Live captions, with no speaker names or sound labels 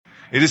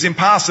It is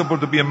impossible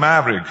to be a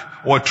maverick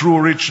or a true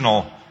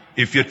original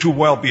if you're too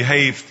well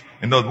behaved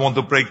and don't want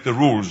to break the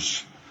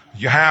rules.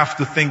 You have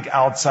to think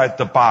outside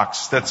the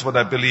box. That's what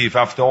I believe.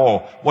 After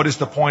all, what is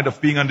the point of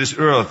being on this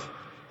earth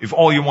if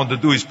all you want to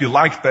do is be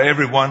liked by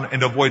everyone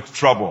and avoid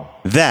trouble?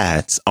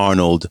 That's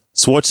Arnold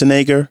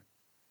Schwarzenegger.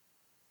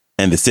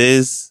 And this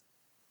is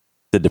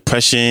the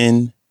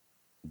Depression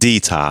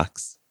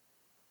Detox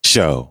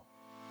Show.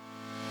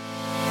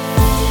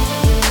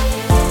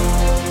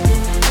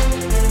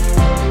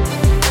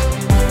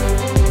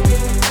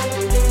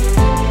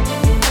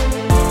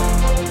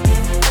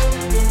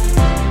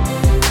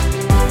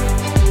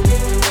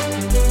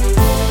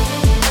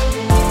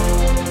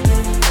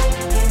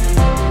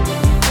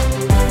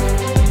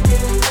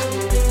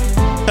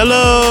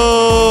 Hello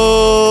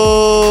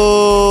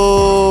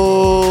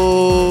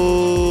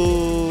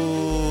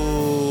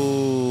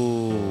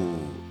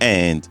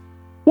and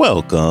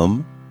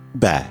welcome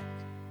back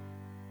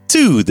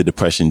to the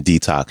Depression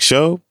Detox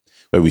Show,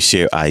 where we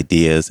share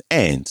ideas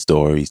and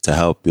stories to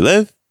help you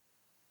live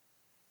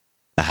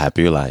a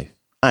happier life.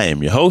 I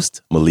am your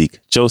host, Malik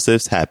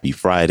Josephs. Happy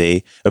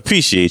Friday.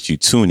 Appreciate you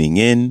tuning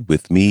in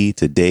with me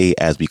today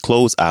as we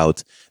close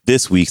out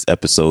this week's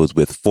episodes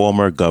with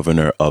former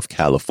governor of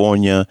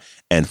California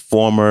and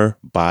former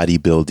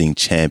bodybuilding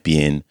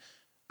champion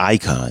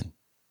icon,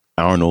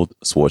 Arnold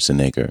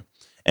Schwarzenegger.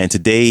 And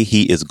today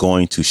he is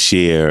going to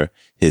share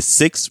his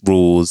 6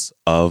 rules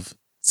of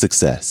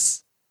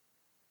success.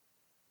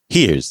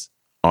 Here's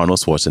Arnold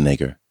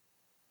Schwarzenegger.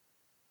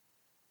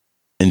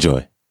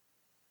 Enjoy.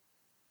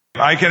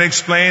 I can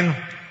explain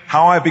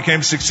how I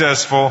became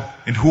successful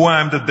and who I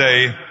am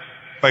today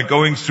by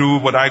going through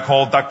what I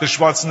call Dr.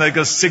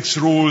 Schwarzenegger's 6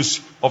 rules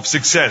of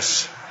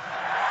success.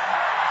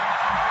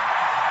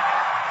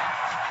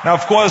 Now,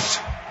 of course,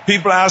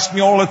 people ask me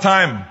all the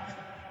time.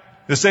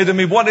 They say to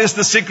me, what is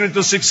the secret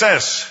to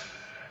success?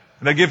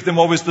 And I give them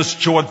always the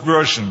short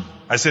version.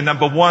 I say,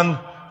 number 1,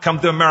 come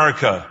to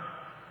America.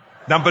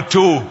 Number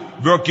 2,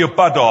 work your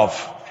butt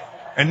off.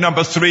 And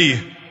number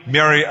 3,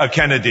 marry a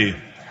Kennedy.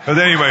 But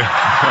anyway.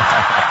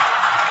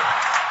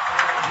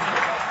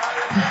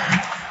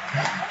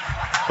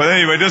 But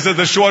anyway, these are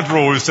the short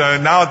rules.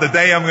 Now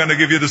today I'm going to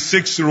give you the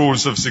 6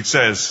 rules of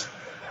success.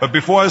 But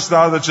before I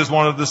start, I just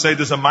wanted to say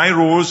these are my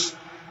rules.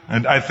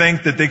 And I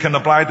think that they can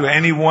apply to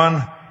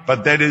anyone,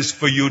 but that is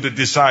for you to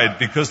decide,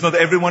 because not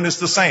everyone is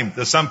the same.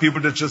 There's some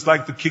people that just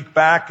like to kick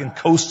back and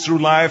coast through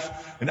life,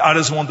 and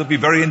others want to be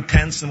very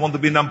intense and want to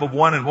be number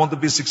 1 and want to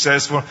be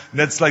successful. And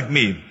that's like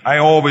me. I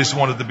always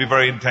wanted to be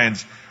very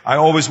intense. I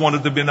always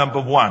wanted to be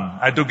number 1.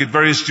 I took it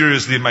very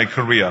seriously in my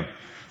career.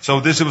 So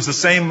this was the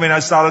same when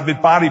I started with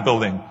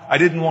bodybuilding. I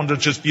didn't want to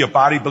just be a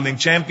bodybuilding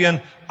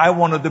champion. I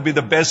wanted to be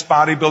the best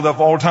bodybuilder of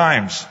all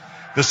times.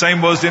 The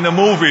same was in the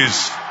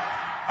movies.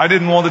 I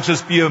didn't want to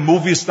just be a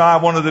movie star.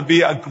 I wanted to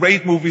be a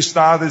great movie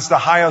star that's the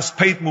highest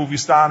paid movie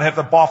star and have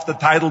above the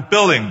title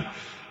billing.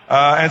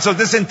 And so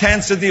this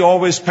intensity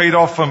always paid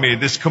off for me.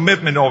 This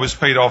commitment always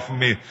paid off for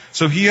me.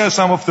 So here are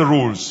some of the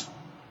rules.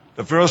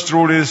 The first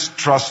rule is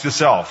trust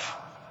yourself.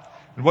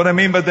 And what I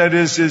mean by that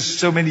is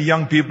so many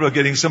young people are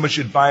getting so much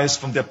advice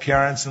from their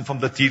parents and from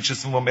the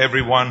teachers and from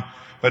everyone.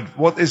 But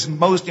what is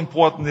most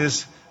important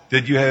is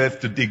that you have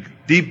to dig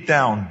deep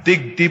down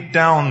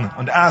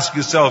and ask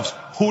yourselves,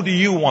 who do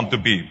you want to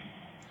be?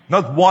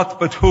 Not what,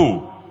 but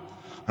who.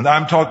 And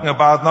I'm talking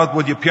about not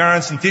what your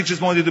parents and teachers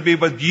want you to be,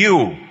 but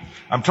you.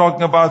 I'm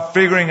talking about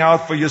figuring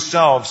out for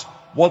yourselves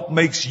what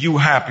makes you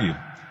happy,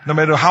 no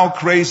matter how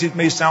crazy it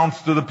may sound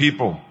to the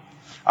people.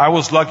 I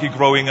was lucky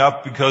growing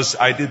up because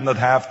I did not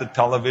have the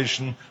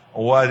television,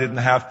 or I didn't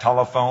have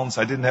telephones.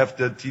 I didn't have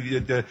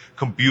the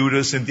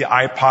computers and the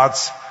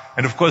iPods.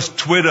 And of course,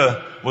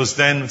 Twitter was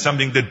then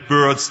something that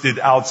birds did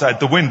outside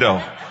the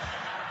window.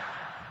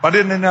 But I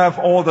didn't have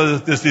all the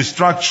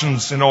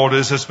distractions and all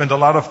this. I spent a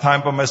lot of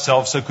time by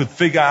myself so I could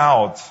figure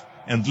out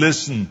and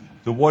listen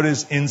to what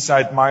is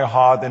inside my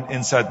heart and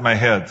inside my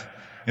head.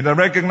 And I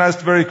recognized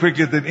very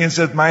quickly that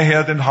inside my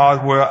head and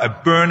heart were a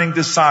burning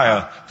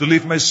desire to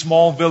leave my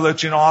small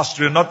village in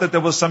Austria. Not that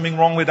there was something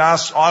wrong with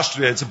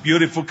Austria. It's a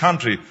beautiful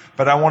country.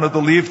 But I wanted to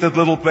leave that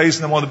little place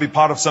and I wanted to be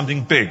part of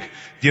something big.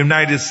 The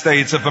United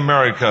States of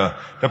America,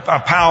 a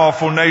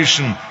powerful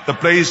nation, the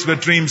place where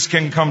dreams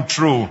can come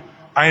true.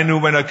 I knew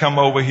when I come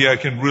over here, I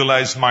can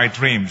realize my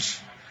dreams.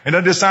 And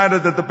I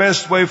decided that the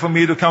best way for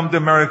me to come to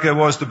America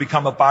was to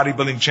become a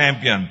bodybuilding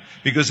champion,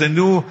 because I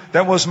knew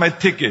that was my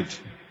ticket.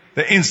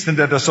 The instant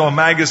that I saw a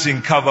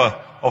magazine cover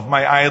of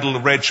my idol,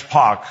 Reg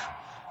Park.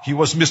 He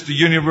was Mr.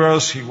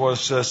 Universe. He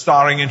was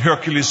starring in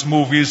Hercules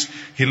movies.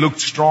 He looked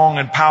strong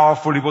and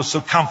powerful. He was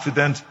so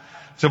confident.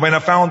 So when I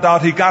found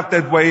out he got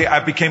that way, I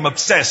became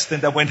obsessed,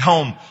 and I went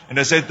home and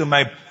I said to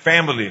my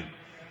family,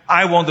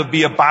 I want to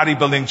be a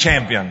bodybuilding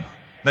champion.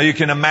 Now you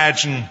can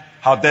imagine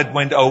how that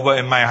went over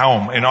in my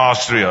home in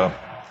Austria.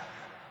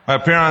 My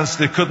parents,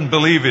 they couldn't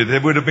believe it. They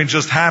would have been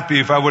just happy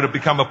if I would have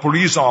become a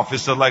police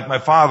officer like my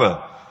father,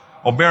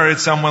 or married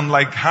someone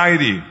like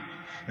Heidi,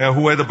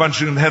 who had a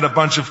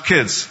bunch of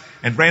kids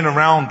and ran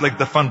around like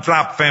the Van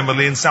Trapp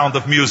family in Sound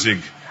of Music.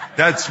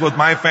 That's what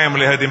my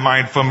family had in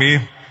mind for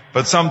me.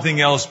 But something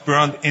else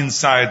burned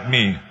inside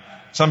me.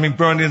 Something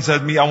burned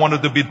inside me. I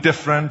wanted to be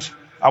different.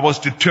 I was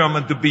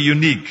determined to be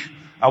unique.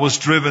 I was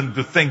driven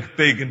to think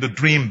big and to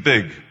dream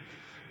big.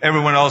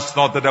 Everyone else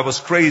thought that I was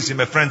crazy.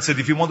 My friend said,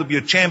 if you want to be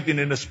a champion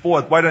in a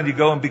sport, why don't you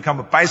go and become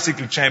a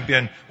bicycle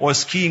champion or a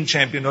skiing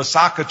champion or a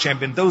soccer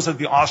champion? Those are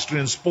the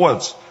Austrian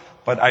sports.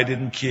 But I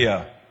didn't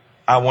care.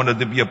 I wanted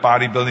to be a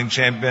bodybuilding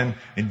champion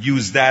and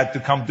use that to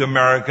come to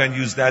America and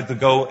use that to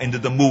go into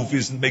the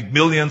movies and make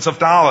millions of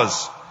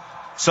dollars.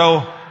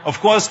 So, of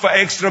course, for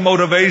extra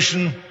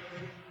motivation,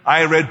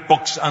 I read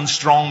books on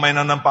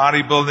strongmen and on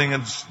bodybuilding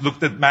and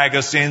looked at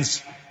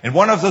magazines. And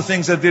one of the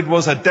things I did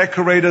was I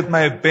decorated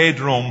my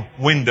bedroom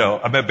window,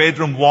 my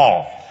bedroom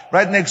wall.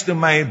 Right next to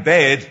my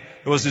bed,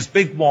 there was this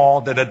big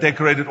wall that I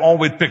decorated all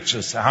with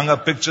pictures. I hung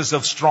up pictures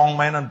of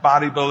strongmen and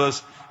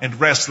bodybuilders and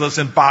wrestlers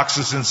and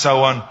boxers and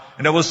so on.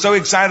 And I was so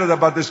excited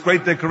about this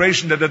great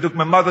decoration that I took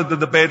my mother to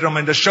the bedroom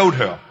and I showed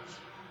her.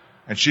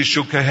 And she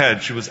shook her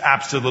head. She was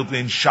absolutely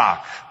in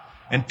shock.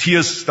 And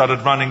tears started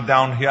running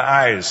down her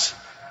eyes.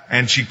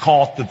 And she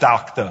called the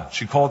doctor.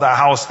 She called our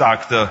house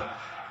doctor.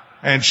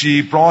 And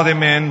she brought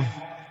him in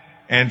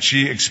and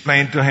she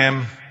explained to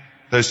him,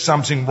 there's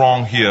something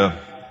wrong here.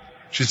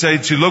 She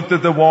said, she looked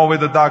at the wall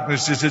with the doctor and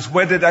she says,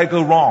 where did I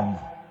go wrong?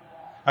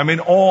 I mean,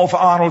 all of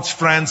Arnold's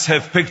friends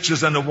have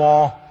pictures on the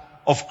wall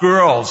of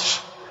girls.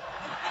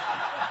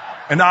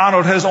 And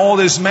Arnold has all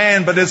these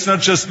men, but it's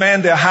not just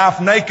men, they're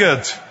half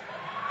naked.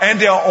 And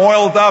they're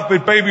oiled up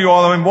with baby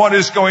oil. I mean, what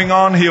is going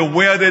on here?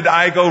 Where did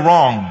I go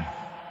wrong?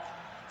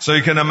 So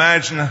you can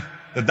imagine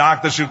the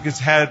doctor shook his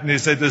head and he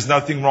said, there's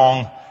nothing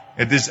wrong.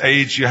 At this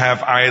age, you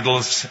have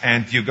idols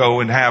and you go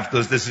and have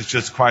those. This is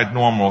just quite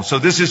normal. So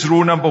this is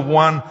rule number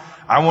one.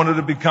 I wanted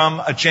to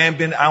become a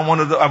champion.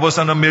 I was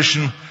on a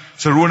mission.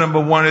 So rule number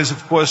one is,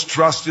 of course,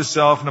 trust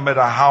yourself no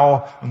matter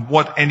how and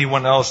what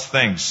anyone else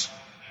thinks.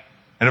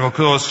 And of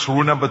course,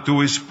 rule number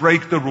two is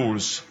break the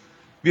rules.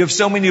 We have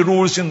so many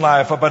rules in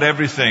life about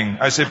everything.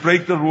 I say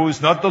break the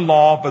rules, not the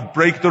law, but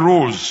break the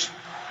rules.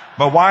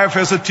 My wife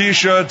has a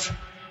t-shirt.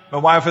 My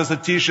wife has a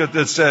t-shirt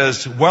that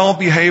says,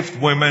 well-behaved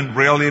women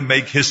rarely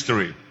make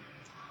history.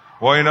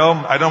 Well, you know,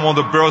 I don't want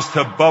to burst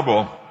her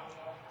bubble,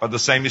 but the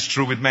same is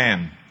true with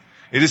men.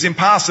 It is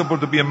impossible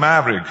to be a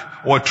maverick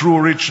or a true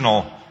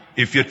original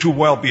if you're too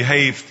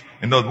well-behaved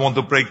and don't want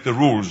to break the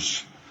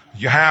rules.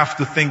 You have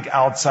to think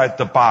outside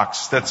the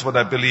box. That's what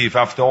I believe.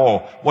 After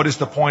all, what is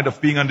the point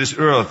of being on this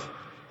earth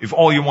if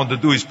all you want to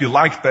do is be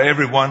liked by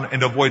everyone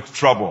and avoid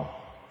trouble?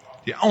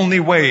 The only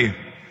way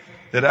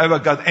that I ever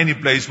got any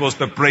place was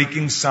by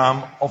breaking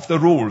some of the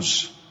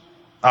rules.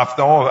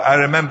 After all, I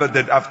remember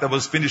that after I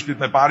was finished with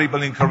my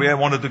bodybuilding career, I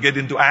wanted to get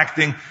into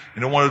acting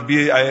and I wanted to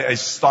be a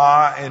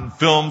star in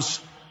films.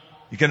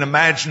 You can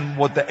imagine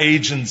what the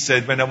agents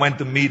said when I went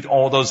to meet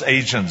all those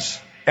agents.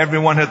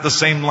 Everyone had the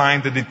same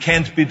line that it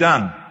can't be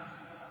done.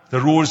 The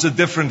rules are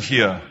different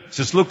here.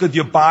 Just look at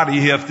your body.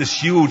 You have this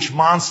huge,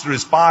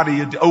 monstrous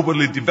body,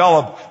 overly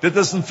developed, that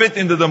doesn't fit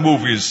into the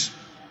movies.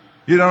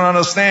 You don't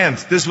understand.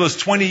 This was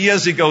 20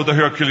 years ago, the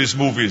Hercules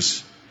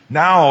movies.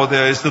 Now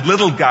there's the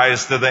little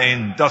guys that are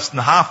in. Dustin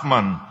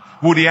Hoffman,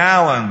 Woody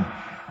Allen,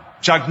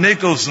 Chuck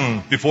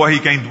Nicholson, before he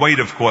gained weight,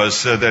 of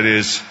course, that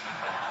is.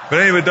 But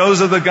anyway,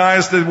 those are the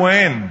guys that were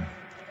in.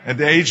 And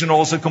the agent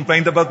also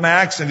complained about my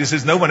accent. He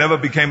says, no one ever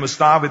became a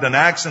star with an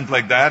accent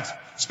like that,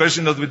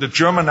 especially not with a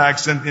German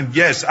accent. And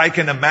yes, I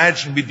can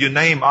imagine with your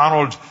name,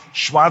 Arnold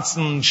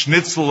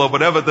Schwarzenegger or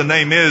whatever the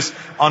name is,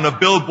 on a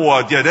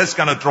billboard. Yeah, that's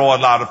going to draw a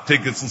lot of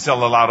tickets and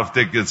sell a lot of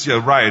tickets. You're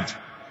right.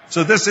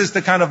 So this is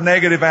the kind of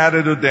negative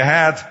attitude they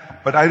had,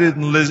 but I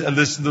didn't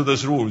listen to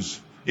those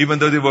rules. Even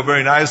though they were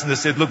very nice and they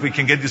said, look, we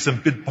can get you some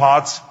bit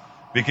parts.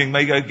 We can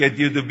get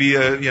you to be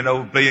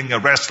playing a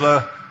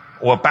wrestler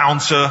or a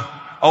bouncer.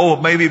 Oh,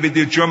 maybe with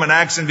your German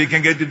accent, we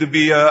can get you to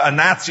be a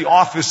Nazi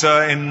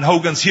officer in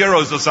Hogan's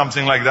Heroes or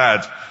something like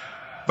that.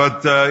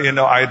 But,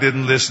 I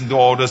didn't listen to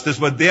orders. These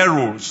were their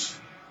rules,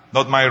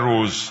 not my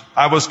rules.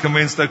 I was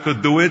convinced I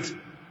could do it,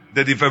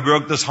 that if I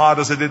worked as hard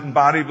as I did in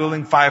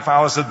bodybuilding, 5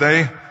 hours a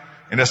day,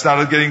 and I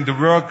started getting to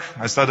work,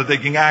 I started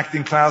taking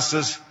acting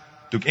classes,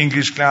 took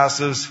English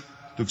classes,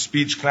 took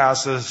speech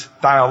classes,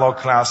 dialogue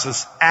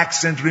classes,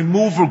 accent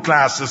removal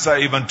classes I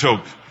even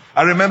took.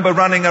 I remember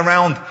running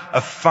around,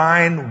 a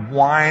fine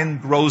wine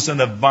grows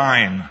on a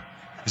vine.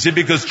 You see,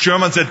 because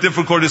Germans had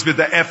difficulties with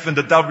the F and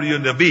the W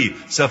and the V.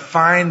 So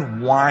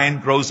fine wine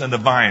grows on a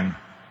vine.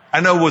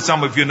 I know what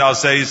some of you now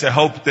say is I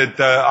hope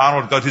that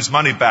Arnold got his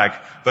money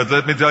back. But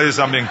let me tell you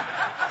something.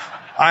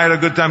 I had a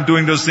good time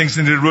doing those things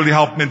and it really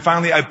helped me. And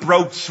finally I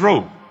broke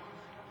through.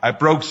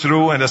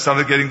 And I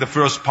started getting the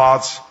first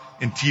parts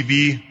in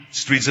TV,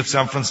 streets of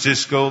San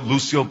Francisco.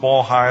 Lucille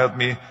Ball hired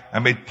me. I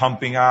made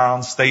Pumping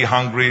Iron, Stay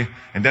Hungry.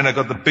 And then I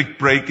got the big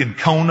break in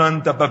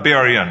Conan the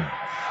Barbarian.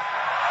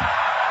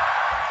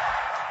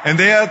 And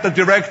there the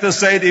director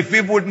said, if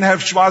we wouldn't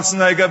have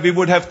Schwarzenegger, we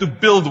would have to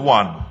build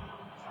one.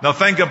 Now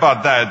think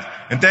about that.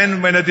 And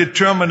then when I did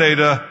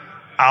Terminator,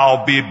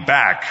 I'll be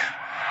back.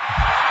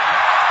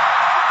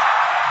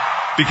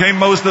 Became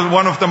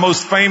one of the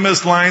most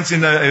famous lines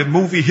in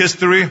movie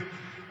history,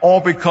 all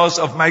because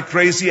of my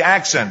crazy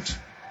accent.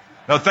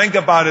 Now think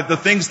about it. The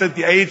things that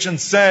the agent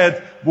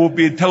said will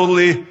be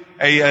totally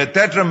a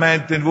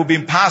detriment and will be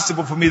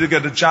impossible for me to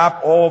get a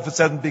job. All of a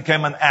sudden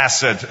became an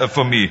asset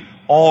for me.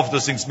 All of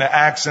those things, my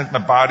accent, my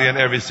body and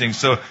everything.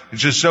 So it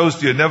just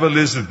shows you never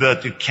listen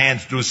that you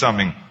can't do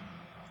something.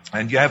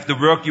 And you have to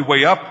work your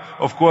way up.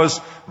 Of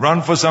course,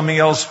 run for something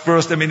else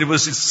first. I mean, it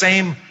was the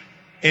same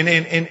when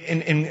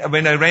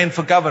I ran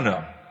for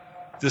governor.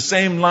 The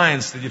same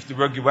lines that you have to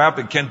work your way up.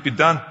 It can't be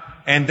done.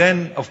 And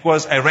then, of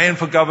course, I ran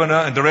for governor,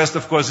 and the rest,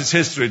 of course, is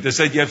history. They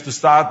said you have to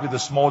start with a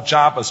small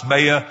job as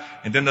mayor,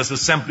 and then as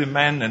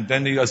assemblyman, and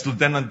then as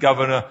lieutenant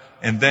governor,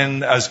 and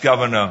then as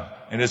governor.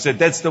 And they said,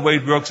 that's the way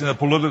it works in a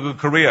political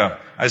career.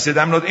 I said,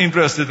 I'm not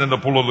interested in a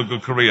political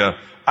career.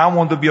 I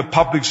want to be a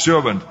public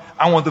servant.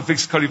 I want to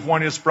fix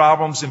California's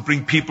problems and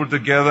bring people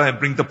together and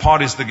bring the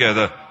parties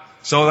together.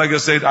 So, like I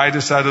said, I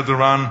decided to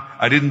run.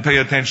 I didn't pay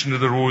attention to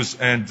the rules,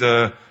 and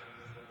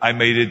I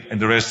made it,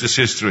 and the rest is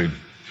history.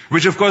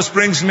 Which, of course,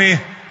 brings me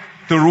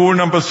to rule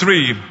number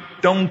 3.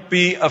 Don't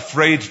be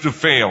afraid to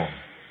fail.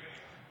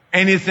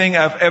 Anything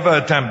I've ever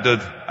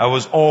attempted, I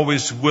was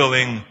always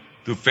willing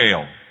to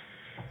fail.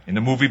 In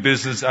the movie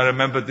business, I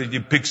remember that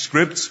you pick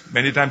scripts.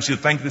 Many times you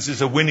think this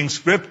is a winning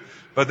script,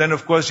 but then,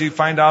 of course, you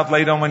find out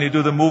later on when you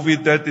do the movie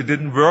that it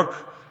didn't work,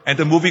 and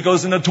the movie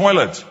goes in the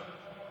toilet.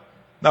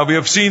 Now, we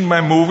have seen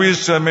my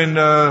movies. I mean,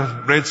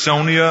 Red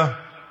Sonja,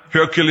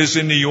 Hercules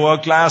in New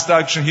York, Last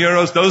Action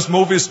Heroes. Those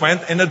movies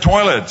went in the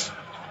toilet.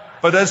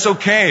 But that's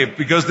okay,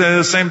 because then at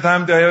the same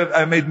time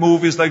I made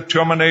movies like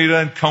Terminator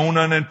and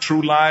Conan and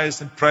True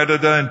Lies and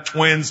Predator and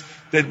Twins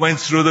that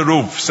went through the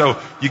roof. So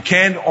you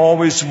can't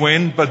always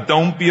win, but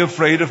don't be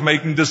afraid of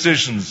making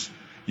decisions.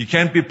 You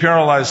can't be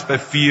paralyzed by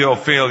fear or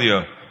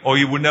failure, or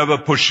you will never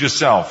push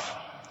yourself.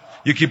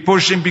 You keep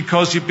pushing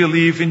because you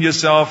believe in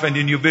yourself and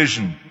in your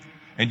vision.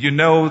 And you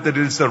know that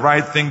it is the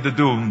right thing to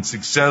do, and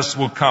success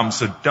will come.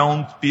 So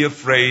don't be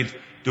afraid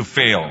to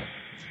fail.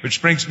 Which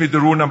brings me to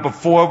rule number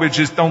 4, which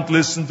is don't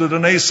listen to the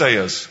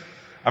naysayers.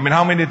 I mean,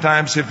 how many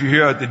times have you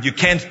heard that you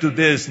can't do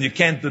this and you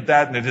can't do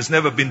that and it has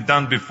never been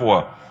done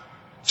before?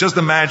 Just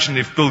imagine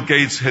if Bill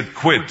Gates had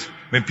quit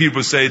when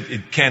people say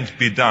it can't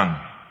be done.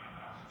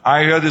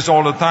 I hear this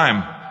all the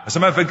time. As a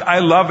matter of fact, I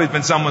love it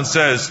when someone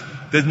says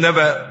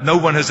that no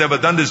one has ever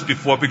done this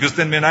before, because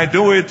then when I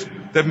do it,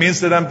 that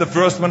means that I'm the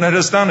first one that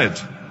has done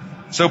it.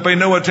 So pay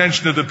no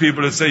attention to the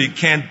people that say it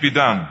can't be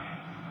done.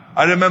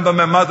 I remember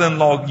my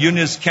mother-in-law,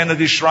 Eunice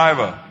Kennedy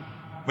Shriver,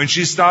 when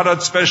she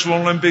started Special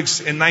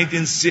Olympics in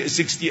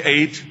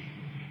 1968,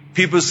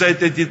 people said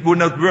that it would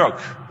not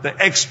work. The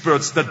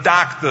experts, the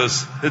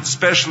doctors that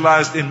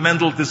specialized in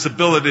mental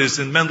disabilities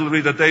and mental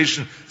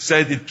retardation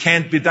said it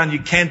can't be done. You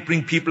can't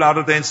bring people out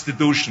of the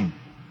institution.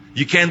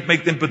 You can't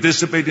make them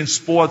participate in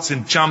sports,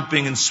 in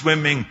jumping, in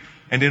swimming,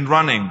 and in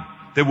running.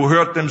 They will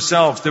hurt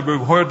themselves. They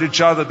will hurt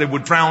each other. They will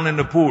drown in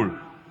the pool.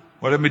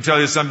 Well, let me tell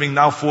you something.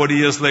 Now, 40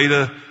 years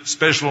later,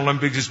 Special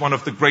Olympics is one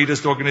of the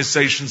greatest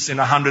organizations in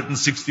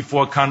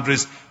 164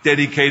 countries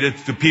dedicated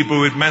to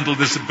people with mental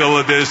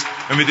disabilities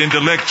and with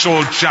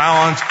intellectual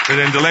challenge.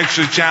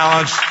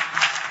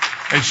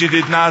 And she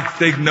did not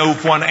take no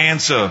for an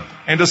answer.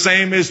 And the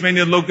same is when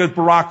you look at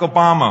Barack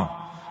Obama.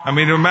 I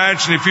mean,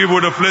 imagine if he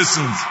would have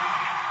listened.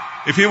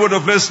 If he would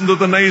have listened to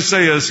the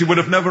naysayers, he would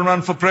have never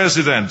run for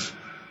president.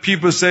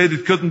 People said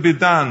it couldn't be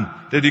done,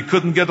 that he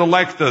couldn't get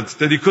elected,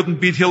 that he couldn't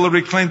beat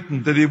Hillary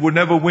Clinton, that he would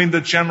never win the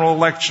general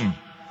election.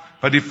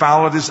 But he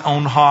followed his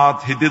own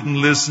heart. He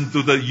didn't listen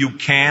to the you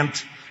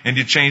can't, and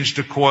he changed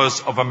the course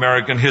of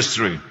American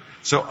history.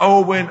 So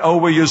over and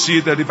over you see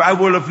that if I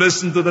would have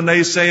listened to the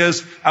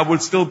naysayers, I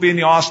would still be in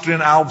the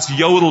Austrian Alps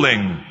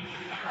yodeling.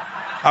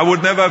 I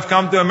would never have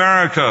come to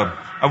America.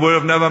 I would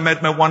have never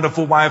met my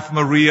wonderful wife,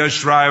 Maria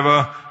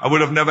Shriver. I would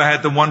have never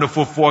had the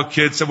wonderful 4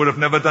 kids. I would have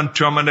never done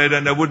Terminator,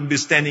 and I wouldn't be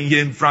standing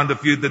here in front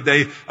of you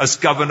today as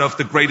governor of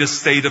the greatest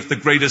state of the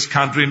greatest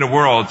country in the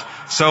world.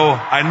 So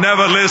I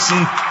never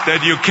listened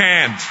that you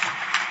can't.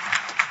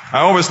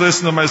 I always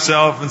listened to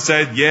myself and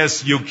said,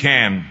 yes, you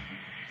can.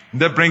 And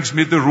that brings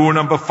me to rule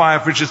number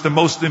 5, which is the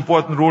most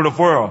important rule of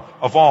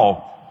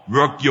all.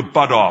 Work your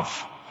butt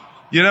off.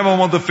 You never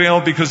want to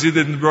fail because you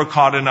didn't work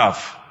hard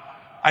enough.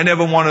 I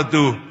never wanted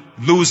to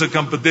lose a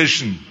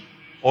competition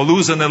or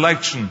lose an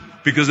election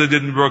because I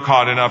didn't work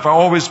hard enough. I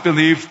always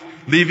believed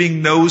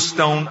leaving no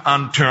stone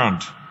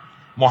unturned.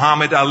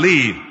 Muhammad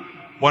Ali,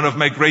 one of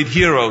my great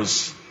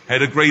heroes,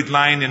 had a great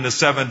line in the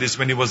 70s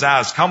when he was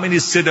asked, how many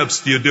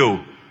sit-ups do you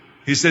do?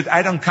 He said,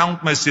 I don't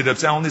count my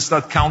sit-ups. I only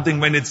start counting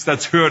when it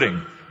starts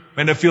hurting.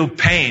 When I feel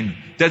pain,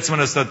 that's when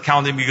I start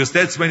counting, because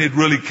that's when it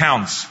really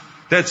counts.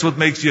 That's what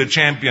makes you a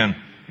champion.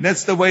 And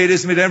that's the way it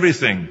is with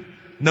everything.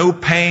 No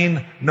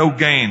pain, no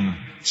gain.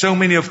 So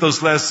many of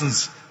those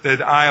lessons that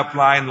I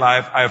apply in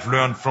life, I've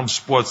learned from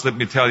sports, let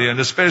me tell you, and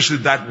especially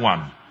that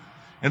one.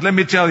 And let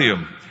me tell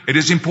you, it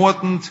is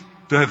important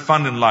to have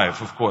fun in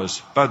life, of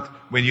course. But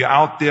when you're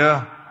out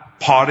there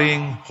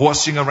partying,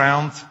 horsing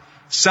around,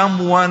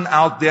 someone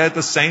out there at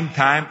the same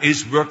time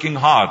is working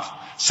hard.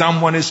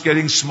 Someone is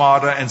getting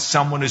smarter and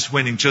someone is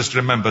winning. Just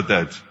remember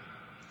that.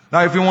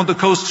 Now, if you want to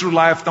coast through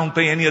life, don't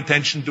pay any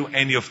attention to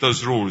any of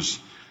those rules.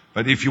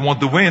 But if you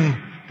want to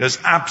win, there's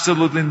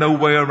absolutely no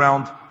way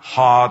around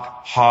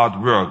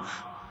hard work.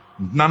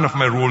 None of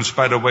my rules,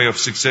 by the way, of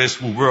success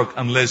will work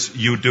unless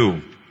you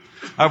do.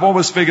 I've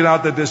always figured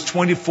out that there's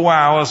 24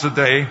 hours a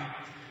day.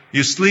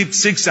 You sleep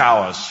 6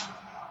 hours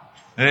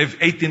and you have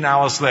 18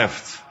 hours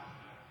left.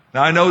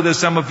 Now, I know there's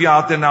some of you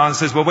out there now and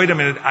says, well, wait a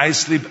minute, I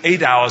sleep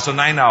 8 hours or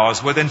 9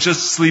 hours. Well, then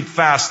just sleep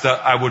faster,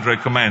 I would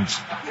recommend.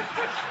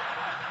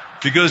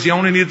 Because you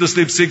only need to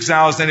sleep 6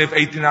 hours, then you have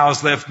 18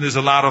 hours left, and there's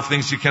a lot of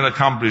things you can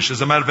accomplish.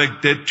 As a matter of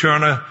fact, Ted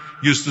Turner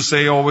used to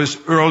say always,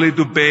 early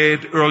to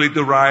bed, early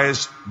to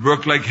rise,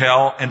 work like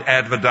hell, and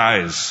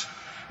advertise.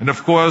 And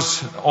of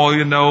course, all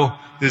you know,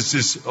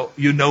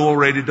 you know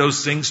already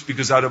those things,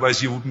 because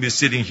otherwise you wouldn't be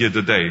sitting here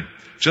today.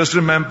 Just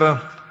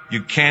remember,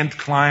 you can't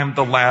climb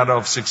the ladder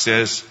of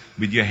success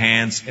with your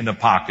hands in a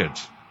pocket.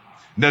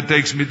 And that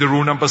takes me to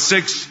rule number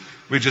 6,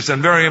 which is a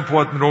very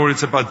important rule.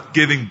 It's about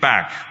giving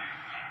back.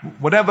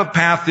 Whatever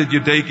path that you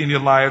take in your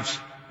lives,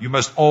 you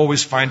must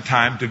always find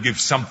time to give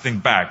something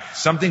back.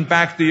 Something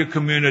back to your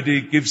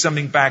community, give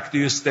something back to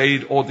your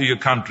state or to your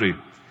country.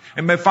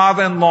 And my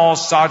father-in-law,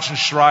 Sergeant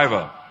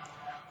Shriver,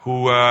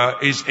 who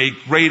is a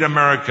great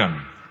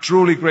American,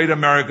 truly great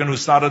American, who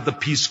started the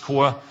Peace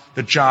Corps,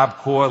 the Job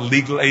Corps,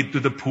 legal aid to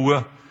the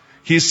poor.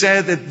 He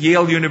said at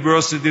Yale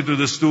University to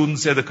the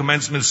students at the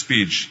commencement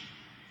speech,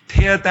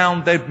 tear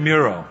down that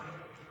mirror.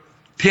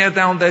 Tear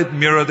down that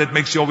mirror that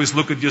makes you always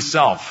look at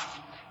yourself.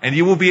 And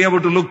you will be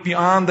able to look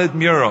beyond that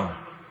mirror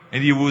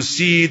and you will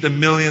see the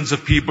millions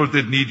of people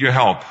that need your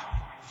help.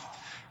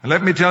 And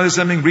let me tell you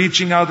something,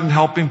 reaching out and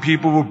helping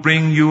people will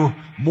bring you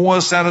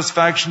more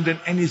satisfaction than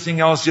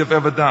anything else you've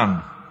ever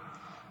done.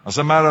 As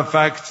a matter of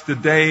fact,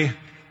 today,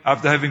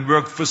 after having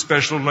worked for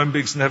Special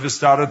Olympics and having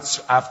started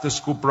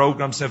after-school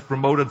programs, have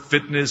promoted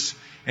fitness,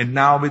 and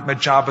now with my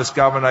job as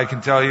governor, I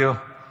can tell you,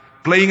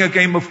 playing a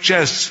game of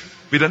chess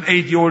with an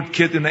 8-year-old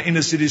kid in an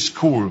inner-city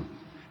school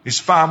is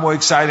far more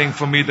exciting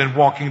for me than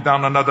walking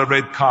down another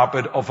red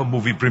carpet of a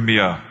movie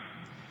premiere.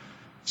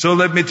 So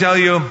let me tell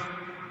you,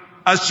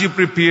 as you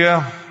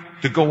prepare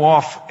to go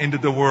off into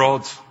the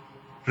world,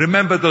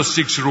 remember those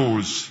 6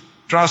 rules.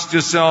 Trust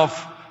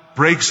yourself,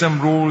 break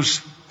some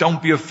rules,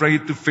 don't be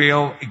afraid to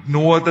fail,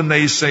 ignore the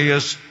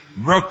naysayers,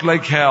 work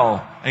like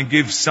hell, and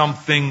give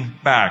something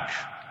back.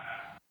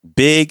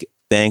 Big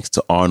thanks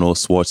to Arnold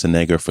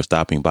Schwarzenegger for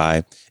stopping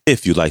by.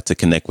 If you'd like to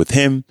connect with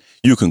him,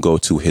 you can go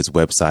to his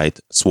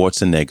website,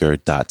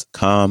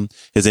 schwarzenegger.com.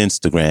 His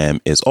Instagram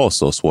is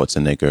also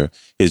Schwarzenegger.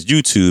 His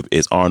YouTube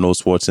is Arnold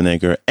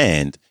Schwarzenegger.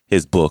 And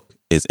his book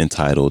is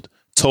entitled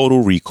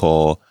Total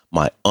Recall,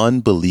 My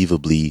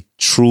Unbelievably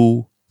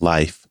True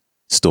Life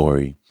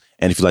Story.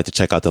 And if you'd like to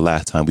check out the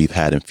last time we've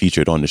had him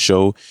featured on the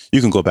show,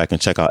 you can go back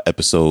and check out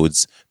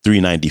episodes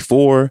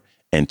 394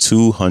 and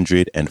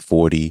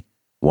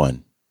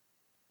 241.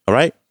 All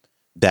right,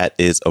 that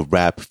is a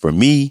wrap for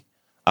me.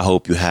 I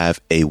hope you have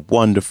a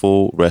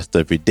wonderful rest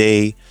of your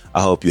day.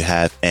 I hope you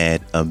have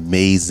an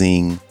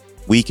amazing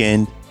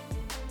weekend.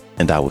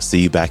 And I will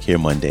see you back here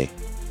Monday.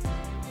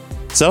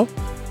 So,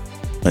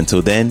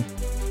 until then,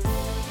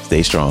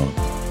 stay strong.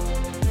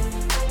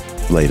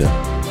 Later.